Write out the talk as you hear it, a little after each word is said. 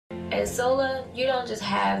At Sola, you don't just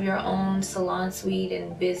have your own salon suite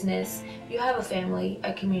and business. You have a family,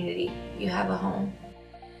 a community, you have a home.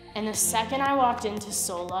 And the second I walked into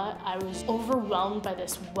Sola, I was overwhelmed by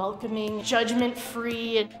this welcoming,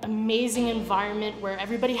 judgment-free, amazing environment where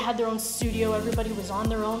everybody had their own studio, everybody was on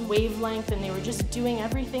their own wavelength, and they were just doing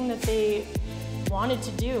everything that they wanted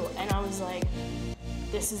to do. And I was like,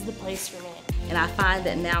 this is the place for me. And I find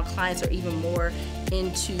that now clients are even more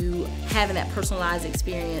into having that personalized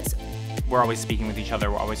experience. We're always speaking with each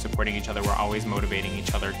other, we're always supporting each other, we're always motivating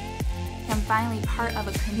each other. I'm finally part of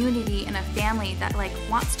a community and a family that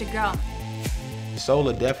wants to grow.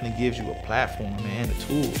 Sola definitely gives you a platform, man, and the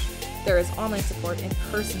tools. There is online support,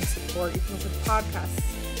 in-person support, you can listen to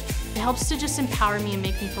podcasts. It helps to just empower me and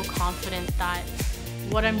make me feel confident that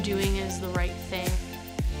what I'm doing is the right thing.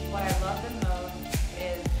 What I love the most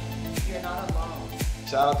is you're not alone.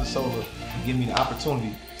 Shout out to Sola for giving me the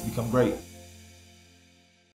opportunity to become great.